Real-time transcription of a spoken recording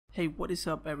Hey, what is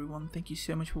up everyone? Thank you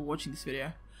so much for watching this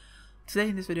video. Today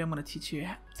in this video I'm going to teach you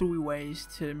 3 ways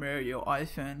to mirror your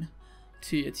iPhone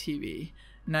to your TV.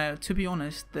 Now to be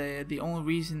honest, the only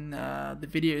reason the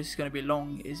video is going to be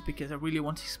long is because I really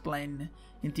want to explain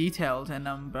in detail, and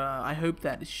I hope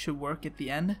that it should work at the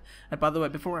end. And by the way,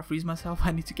 before I freeze myself,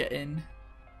 I need to get in.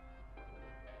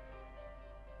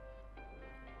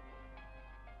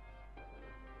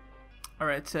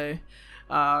 Alright, so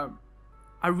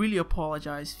I really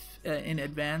apologize in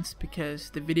advance because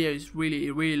the video is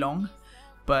really long,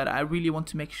 but I really want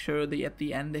to make sure that at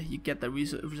the end you get the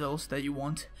results that you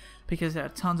want, because there are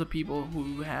tons of people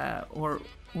who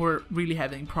are really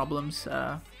having problems.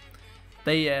 I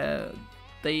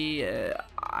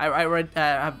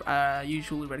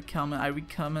usually read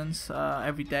comments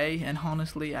every day, and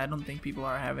honestly I don't think people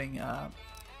are having a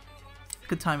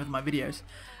good time with my videos.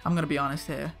 I'm gonna be honest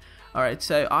here. Alright,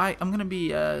 so I'm gonna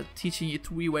be teaching you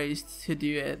 3 ways to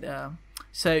do it.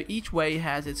 So each way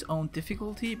has its own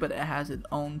difficulty, but it has its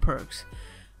own perks.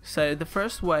 So the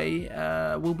first way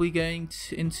we'll be going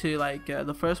into like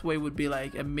the first way would be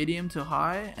like a medium to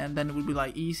high, and then it would be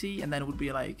like easy, and then it would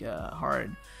be like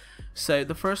hard. So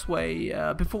the first way,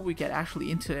 before we get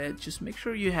actually into it, just make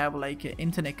sure you have like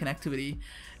internet connectivity.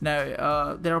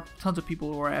 Now there are tons of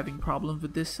people who are having problems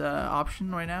with this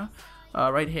option right now,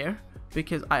 right here.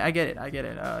 Because I get it,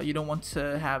 you don't want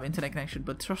to have internet connection,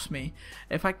 but trust me,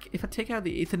 if I take out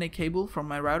the Ethernet cable from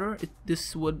my router,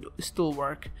 this would still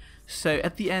work. So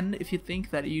at the end, if you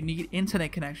think that you need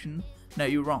internet connection, no,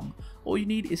 you're wrong. All you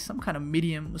need is some kind of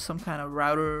medium, some kind of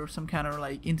router, some kind of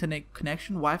like internet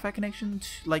connection, Wi-Fi connection,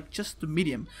 like just the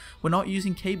medium. We're not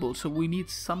using cable, so we need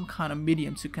some kind of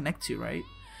medium to connect to, right?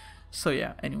 So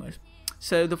yeah, anyways.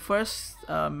 So the first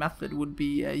method would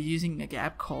be using an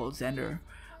app called Xender.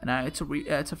 Now it's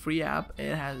a free app.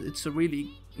 It's a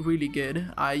really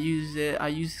good. I use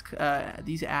these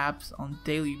apps on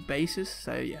daily basis.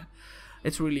 So yeah,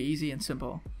 it's really easy and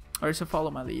simple. Alright, so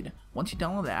follow my lead. Once you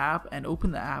download the app and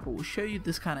open the app, it will show you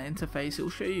this kind of interface. It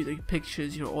will show you the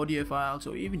pictures, your audio files,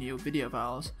 or even your video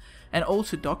files, and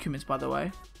also documents, by the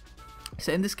way.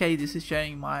 So in this case, this is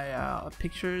showing my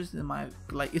pictures and my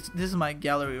this is my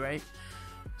gallery, right?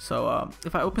 So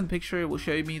if I open the picture, it will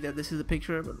show me that this is a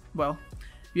picture, but well,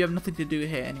 you have nothing to do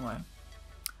here anyway.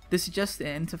 This is just the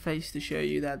interface to show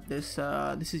you that this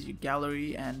is your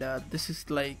gallery, and this is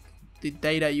like the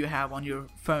data you have on your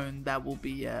phone that will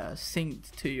be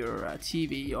synced to your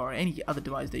TV or any other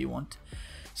device that you want.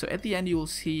 So at the end you will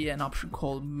see an option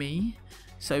called Me.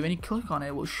 So when you click on it,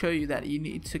 it will show you that you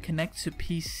need to connect to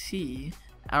PC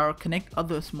or connect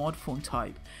other smartphone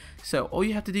type. So all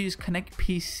you have to do is connect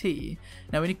PC.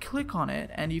 Now when you click on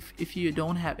it, and if you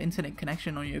don't have internet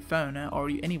connection on your phone or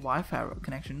any Wi-Fi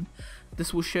connection,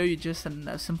 this will show you just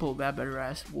a simple web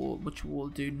address which will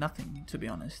do nothing, to be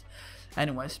honest.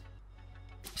 Anyways,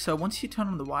 so once you turn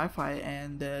on the Wi-Fi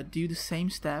and do the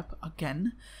same step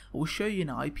again, it will show you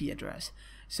an IP address.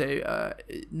 So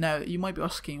now you might be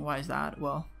asking, why is that?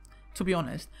 Well, to be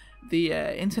honest, the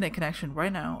internet connection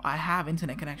right now, I have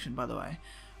internet connection, by the way,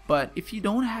 but if you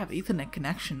don't have Ethernet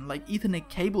connection, like Ethernet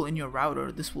cable in your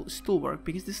router, this will still work,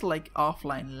 because this is like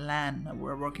offline LAN that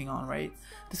we're working on, right?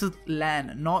 This is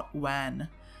LAN, not WAN,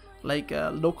 like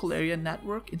a local area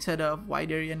network instead of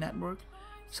wide area network.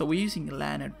 So we're using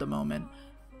LAN at the moment.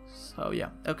 So yeah,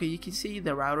 okay, you can see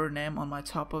the router name on my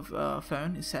top of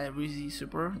phone. It says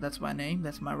rizisuper. That's my name,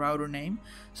 that's my router name.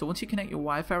 So once you connect your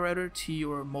Wi-Fi router to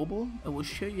your mobile, it will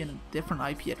show you a different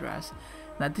IP address.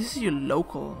 Now this is your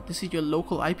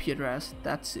local IP address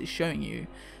that's showing you.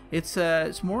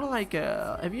 It's more like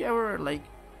have you ever like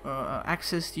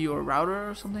accessed your router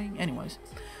or something? Anyways,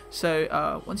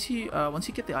 so once you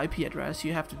get the IP address,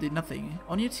 you have to do nothing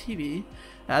on your TV.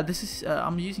 This is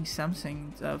I'm using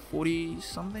Samsung 40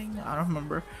 something, I don't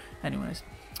remember. Anyways,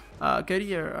 go to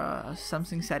your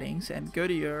Samsung settings and go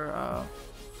to your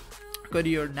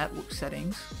network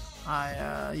settings.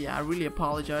 I really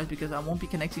apologize because I won't be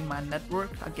connecting my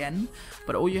network again,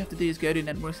 but all you have to do is go to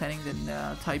network settings and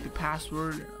type your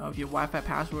password of your Wi-Fi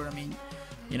password. I mean,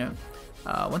 you know,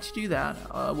 once you do that,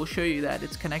 we'll show you that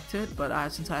it's connected, but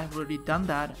since I have already done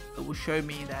that, it will show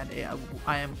me that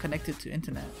I am connected to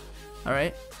internet.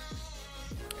 Alright,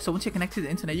 so once you're connected to the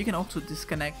internet, you can also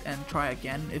disconnect and try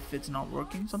again if it's not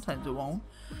working. Sometimes it won't.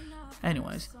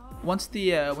 Anyways, once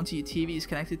your TV is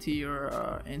connected to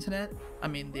your internet, I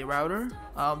mean the router,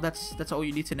 that's all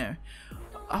you need to know.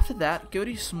 After that, go to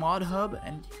your Smart Hub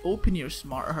and open your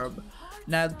Smart Hub.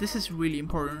 Now this is really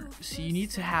important. So you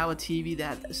need to have a TV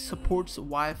that supports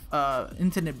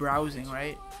internet browsing,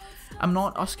 right? I'm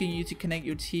not asking you to connect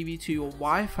your TV to your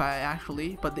Wi-Fi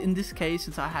actually, but in this case,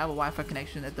 since I have a Wi-Fi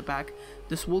connection at the back,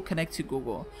 this will connect to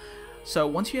Google. So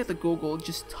once you have the Google,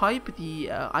 just type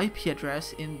the IP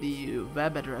address in the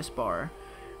web address bar.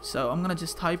 So I'm gonna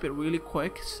just type it really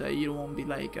quick, so you won't be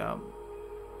like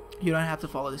you don't have to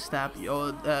follow the step.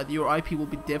 Your IP will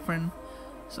be different,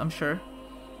 so I'm sure.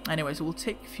 Anyways, it will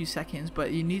take a few seconds,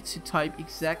 but you need to type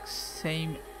exact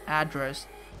same address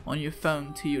on your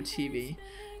phone to your TV.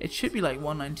 It should be like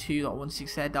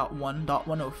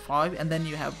 192.168.1.105, and then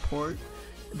you have port.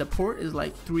 The port is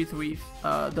like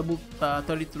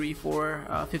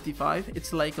 33455.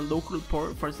 It's like a local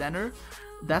port for Xender.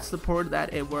 That's the port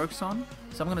that it works on.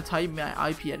 So I'm gonna type my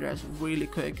IP address really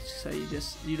quick, so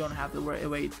you don't have to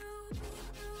wait.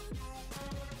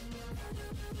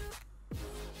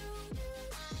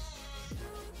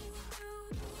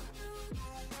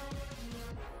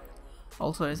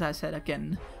 Also, as I said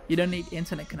again, you don't need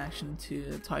internet connection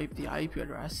to type the IP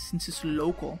address since it's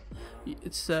local.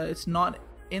 It's not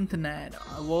internet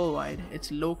worldwide.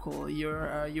 It's local.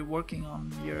 You're working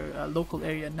on your local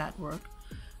area network.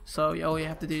 So all you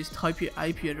have to do is type your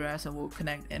IP address and we'll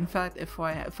connect. In fact, if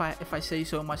I say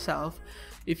so myself,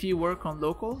 if you work on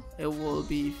local, it will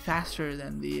be faster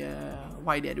than the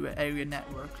wide area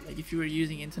network. Like if you were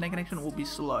using internet connection, it will be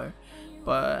slow.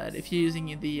 But if you're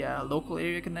using the local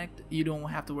area connect, you don't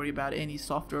have to worry about any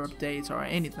software updates or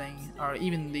anything, or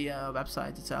even the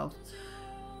website itself.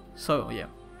 So yeah.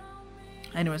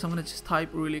 Anyways, I'm gonna just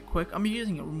type really quick. I'm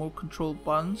using a remote control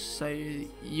button, so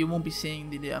you won't be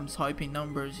seeing the I'm typing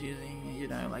numbers using, you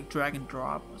know, like drag and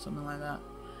drop or something like that.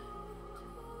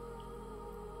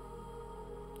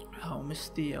 Oh,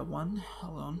 missed the one.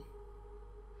 Hold on.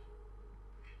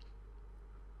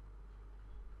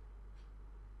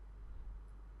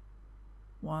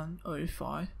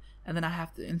 $1.05, and then I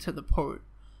have to enter the port.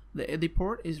 The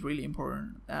port is really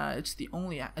important. It's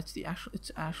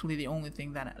actually the only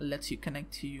thing that lets you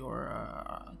connect to your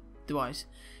device.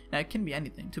 Now it can be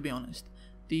anything, to be honest.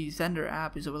 The Xender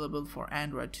app is available for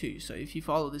Android too, so if you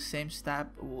follow the same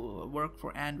step, it will work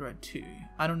for Android too.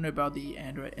 I don't know about the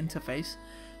Android interface,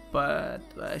 but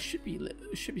it should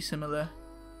be similar.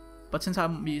 But since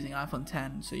I'm using iPhone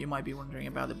 10, so you might be wondering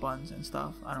about the buttons and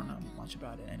stuff. I don't know much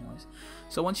about it anyways.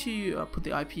 So once you put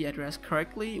the IP address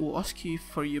correctly, it will ask you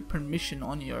for your permission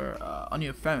on your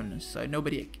phone, so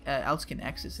nobody else can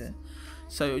access it.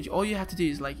 So all you have to do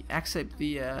is like accept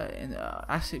the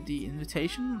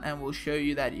invitation, and we'll show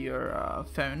you that your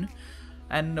phone,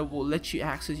 and it will let you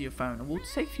access your phone. It will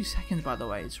take a few seconds, by the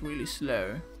way. It's really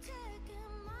slow.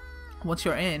 Once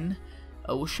you're in,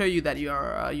 will show you that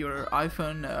your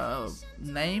iPhone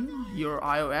name, your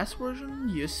iOS version,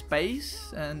 your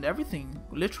space, and everything,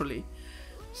 literally.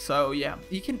 So yeah,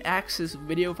 you can access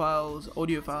video files,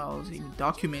 audio files, even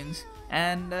documents,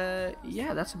 and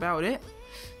yeah, that's about it.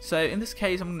 So in this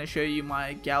case, I'm going to show you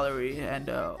my gallery and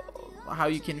how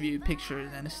you can view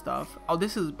pictures and stuff. Oh,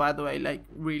 this is, by the way, like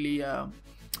really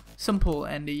simple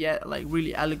and yet like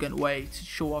really elegant way to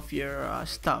show off your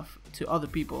stuff to other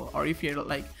people, or if you're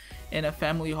like in a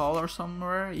family hall or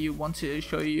somewhere, you want to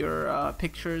show your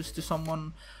pictures to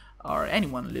someone or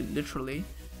anyone, literally.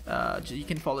 You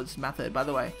can follow this method, by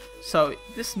the way. So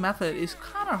this method is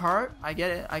kind of hard. I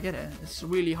get it. It's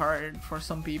really hard for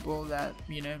some people that,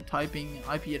 you know, typing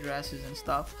IP addresses and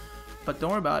stuff, but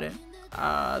don't worry about it.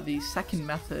 The second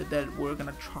method that we're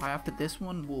gonna try after this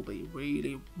one will be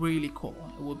really cool.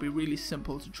 It will be really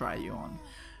simple to try you on,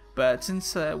 but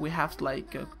since we have to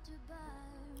like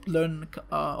learn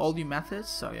all the methods,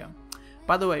 so yeah.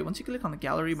 By the way, once you click on the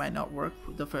gallery, it might not work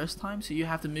the first time, so you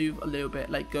have to move a little bit,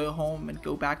 like go home and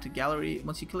go back to gallery.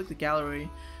 Once you click the gallery,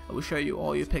 it will show you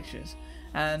all your pictures,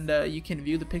 and you can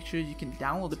view the pictures, you can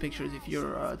download the pictures if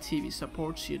your TV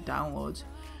supports your downloads,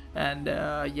 and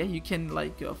yeah, you can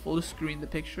like full screen the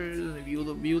pictures and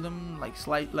view them like a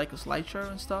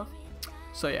slideshow and stuff.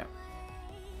 So yeah,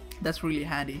 that's really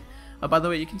handy. By the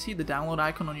way, you can see the download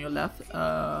icon on your left.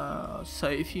 So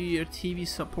if your TV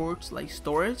supports like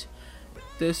storage,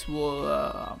 this will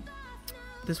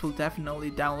definitely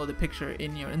download the picture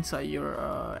inside your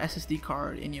SSD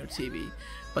card in your TV.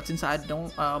 But since I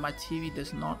don't, my TV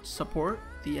does not support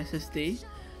the SSD.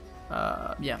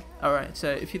 Yeah. All right. So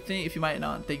if you might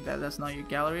not think that that's not your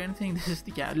gallery or anything, this is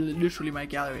literally my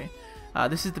gallery.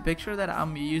 This is the picture that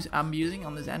I'm using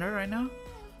on the Xender right now.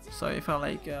 So if I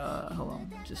like, hold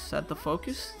on, just set the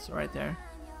focus. It's right there.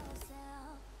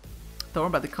 Don't worry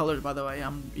about the colors, by the way.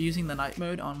 I'm using the night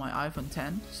mode on my iPhone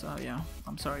 10, so yeah,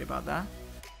 I'm sorry about that.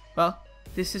 Well,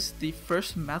 this is the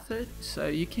first method, so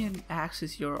you can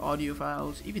access your audio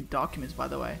files, even documents, by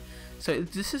the way. So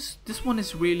this one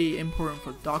is really important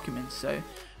for documents. So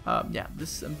yeah,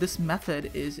 this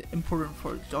method is important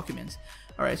for documents.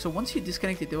 Alright, so once you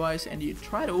disconnect the device and you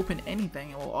try to open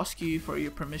anything, it will ask you for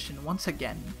your permission once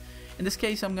again. In this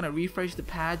case, I'm gonna refresh the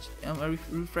page.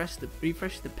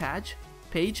 Refresh the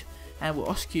page, and it will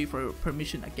ask you for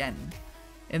permission again.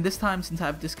 And this time, since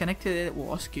I've disconnected it, it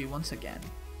will ask you once again.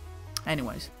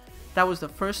 Anyways, that was the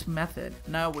first method.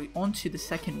 Now we're on to the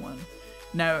second one.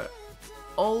 Now,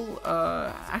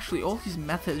 actually all these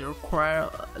methods require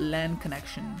a LAN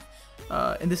connection.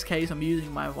 In this case, I'm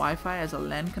using my Wi-Fi as a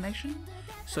LAN connection,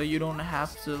 so you don't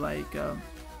have to like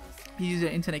use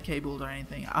the internet cables or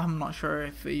anything. I'm not sure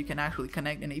if you can actually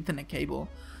connect an Ethernet cable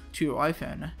to your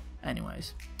iPhone.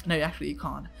 Anyways, no, actually you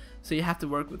can't. So you have to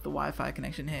work with the Wi-Fi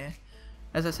connection here.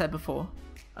 As I said before,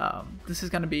 this is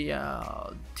gonna be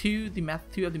two of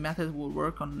the methods will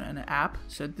work on an app.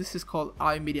 So this is called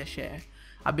iMedia Share.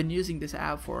 I've been using this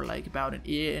app for like about an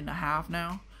year and a half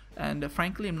now, and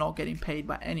frankly I'm not getting paid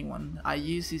by anyone. I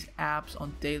use these apps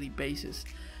on a daily basis,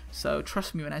 so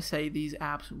trust me when I say these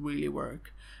apps really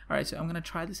work. Alright, so I'm gonna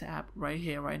try this app right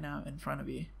here, right now in front of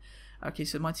you. Okay,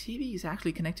 so my TV is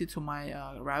actually connected to my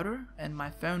router, and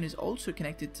my phone is also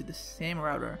connected to the same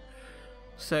router.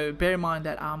 So bear in mind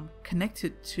that I'm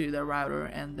connected to the router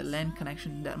and the LAN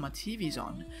connection that my TV is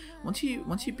on. Once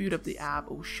you boot up the app,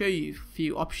 it will show you a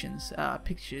few options: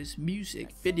 pictures, music,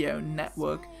 video,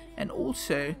 network, and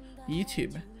also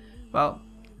YouTube. Well,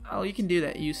 you can do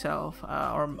that yourself,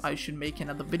 or I should make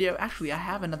another video. Actually, I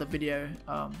have another video.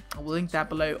 I will link that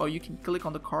below, or you can click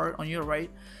on the card on your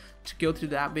right to go through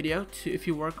that video. If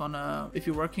you're working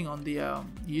on the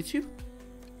YouTube.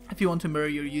 If you want to mirror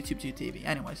your YouTube to your TV.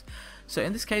 Anyways, so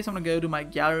in this case, I'm gonna go to my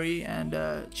gallery and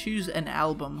choose an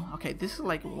album. Okay, this is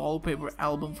like a wallpaper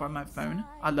album for my phone.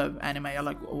 I love anime. I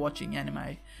like watching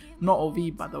anime. Not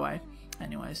OV, by the way.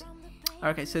 Anyways,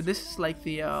 okay, so this is like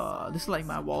the this is like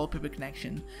my wallpaper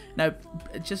connection. Now,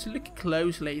 just look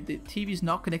closely. The TV is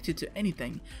not connected to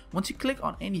anything. Once you click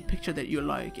on any picture that you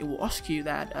like, it will ask you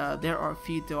that there are a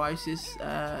few devices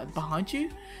behind you.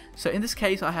 So in this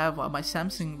case, I have my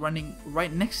Samsung running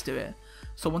right next to it.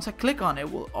 So once I click on it,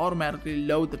 it will automatically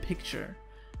load the picture.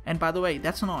 And by the way,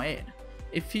 that's not it.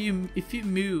 If you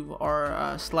move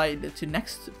or slide to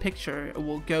next picture, it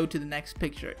will go to the next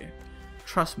picture.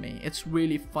 Trust me, it's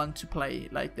really fun to play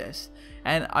like this,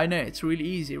 and I know it's really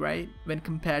easy, right, when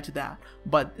compared to that.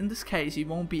 But in this case, you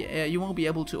won't be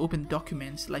able to open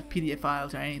documents like PDF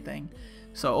files or anything.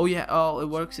 So all it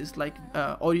works is like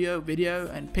audio, video,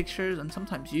 and pictures, and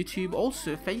sometimes YouTube,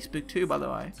 also Facebook too, by the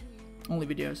way. Only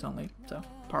videos only, so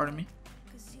pardon me.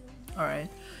 Alright,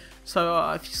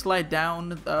 so if you slide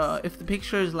down, if the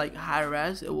picture is like high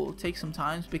res, it will take some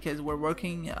time because we're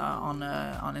working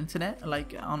on internet,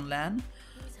 like on LAN.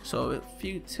 So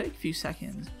take a few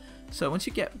seconds. So once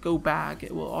you go back,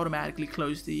 it will automatically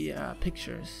close the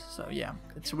pictures. So yeah,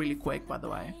 it's really quick, by the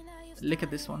way. Look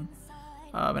at this one.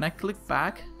 When I click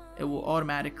back, it will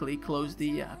automatically close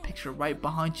the picture right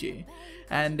behind you,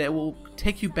 and it will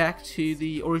take you back to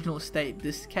the original state.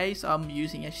 This case, I'm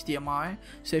using HDMI,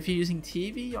 so if you're using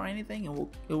TV or anything,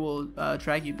 it will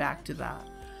drag you back to that.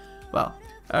 Well,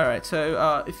 alright,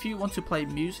 so if you want to play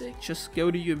music, just go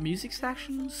to your music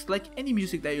section, select any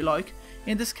music that you like.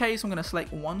 In this case, I'm gonna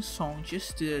select one song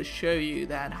just to show you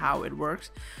that how it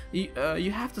works.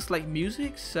 You have to select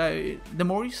music, so the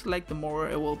more you select, the more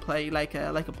it will play like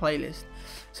a playlist.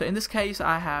 So in this case,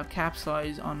 I have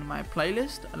capsize on my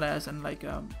playlist, as in like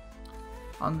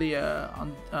on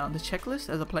the checklist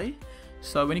as a play.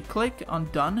 So when you click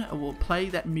on done, it will play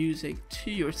that music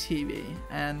to your TV,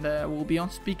 and will be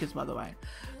on speakers, by the way.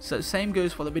 So same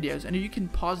goes for the videos, and you can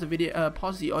pause the video,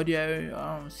 pause the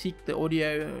audio, seek the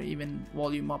audio, or even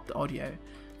volume up the audio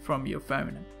from your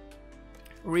phone.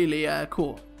 Really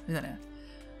cool, isn't it?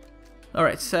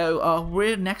 Alright, so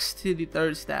we're next to the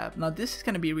third step. Now this is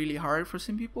gonna be really hard for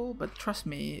some people, but trust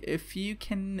me, if you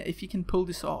can pull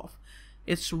this off,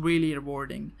 it's really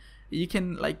rewarding. You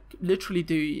can like literally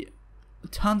do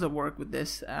tons of work with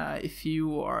this if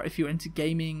you're into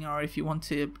gaming, or if you want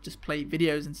to just play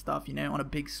videos and stuff, you know, on a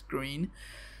big screen.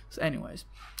 So anyways,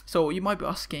 so you might be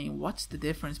asking, what's the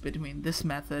difference between this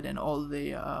method and all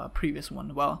the previous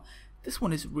one? Well, this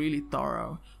one is really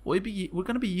thorough. We're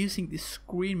gonna be using the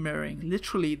screen mirroring,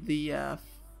 literally the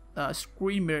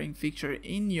screen mirroring feature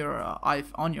in your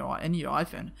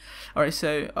iPhone. Alright,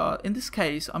 so in this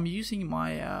case, I'm using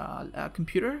my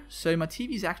computer. So my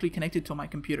TV is actually connected to my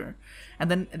computer, and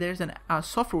then there's an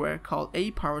software called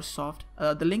ApowerMirror.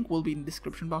 The link will be in the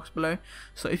description box below.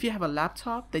 So if you have a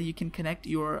laptop, then you can connect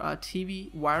your TV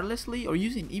wirelessly, or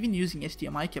even using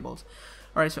HDMI cables.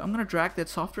 Alright, so I'm gonna drag that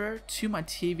software to my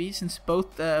TV, since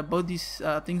both these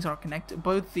things are connected,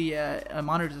 both the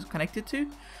monitors are connected to.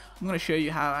 I'm gonna show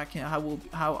you how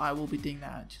I will be doing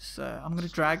that. Just I'm gonna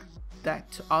drag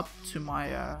that up to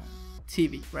my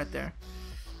TV right there.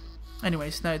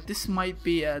 Anyways, now this might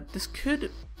be this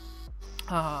could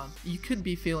you could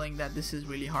be feeling that this is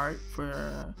really hard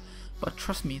but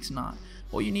trust me, it's not.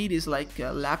 All you need is like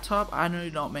a laptop. I know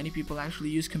not many people actually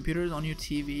use computers on your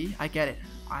TV. I get it.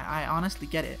 I honestly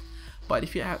get it. But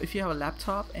if you have a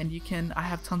laptop, and I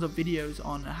have tons of videos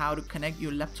on how to connect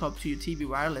your laptop to your TV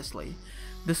wirelessly.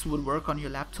 This would work on your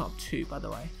laptop too, by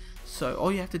the way. So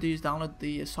all you have to do is download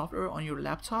the software on your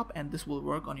laptop, and this will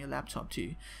work on your laptop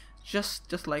too.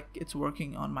 Just like it's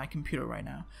working on my computer right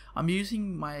now. I'm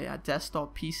using my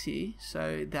desktop PC,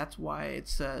 so that's why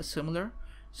it's similar.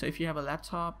 So if you have a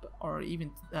laptop or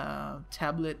even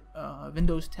tablet,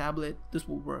 Windows tablet, this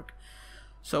will work.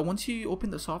 So once you open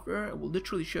the software, it will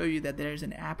literally show you that there's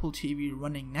an Apple TV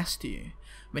running next to you.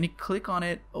 When you click on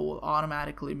it, it will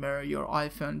automatically mirror your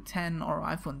iPhone 10 or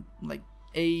iPhone like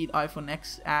 8, iPhone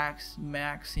X,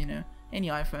 Max, you know, any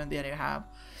iPhone that you have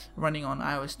running on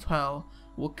iOS 12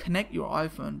 will connect your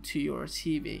iPhone to your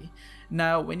TV.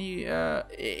 Now when you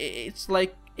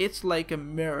it's like a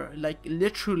mirror, like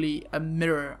literally a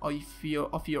mirror of your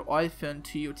iPhone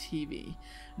to your TV.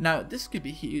 Now this could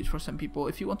be huge for some people.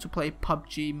 If you want to play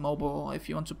PUBG Mobile, if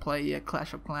you want to play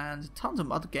Clash of Clans, tons of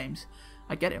other games,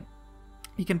 I get it.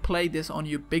 You can play this on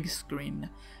your big screen,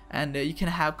 and you can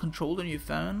have control on your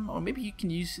phone, or maybe you can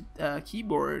use a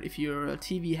keyboard if your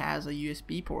TV has a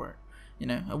USB port. You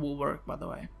know, it will work, by the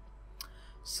way.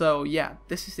 So yeah,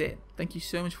 this is it. Thank you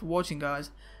so much for watching, guys.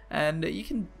 And you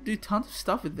can do tons of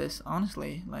stuff with this,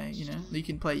 honestly. Like, you know, you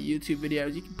can play YouTube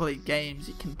videos, you can play games,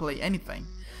 you can play anything.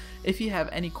 If you have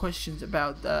any questions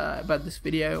about this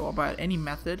video or about any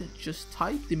method, just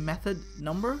type the method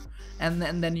number and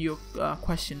then your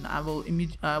question. I will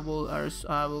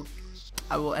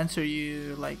answer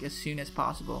you like as soon as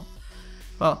possible.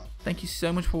 Well, thank you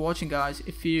so much for watching, guys.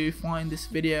 If you find this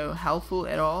video helpful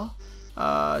at all,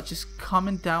 just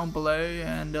comment down below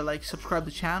and like subscribe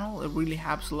to the channel. It really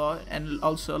helps a lot, and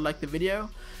also like the video.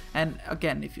 And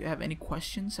again, if you have any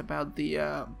questions about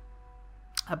any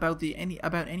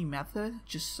method,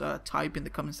 just type in the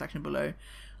comment section below.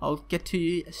 I'll get to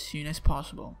you as soon as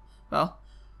possible. Well,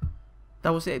 that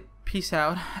was it. Peace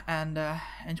out, and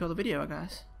enjoy the video,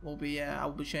 guys. I will be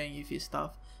showing you a few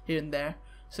stuff here and there,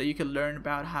 so you can learn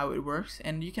about how it works,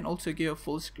 and you can also go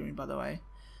full screen, by the way.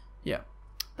 Yeah,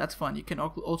 that's fun. You can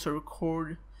also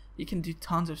record. You can do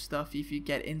tons of stuff if you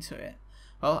get into it.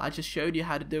 Well, I just showed you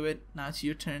how to do it. Now it's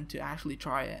your turn to actually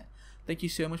try it. Thank you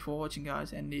so much for watching,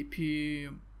 guys, and if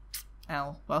you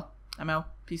well, I'm out.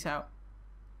 Peace out.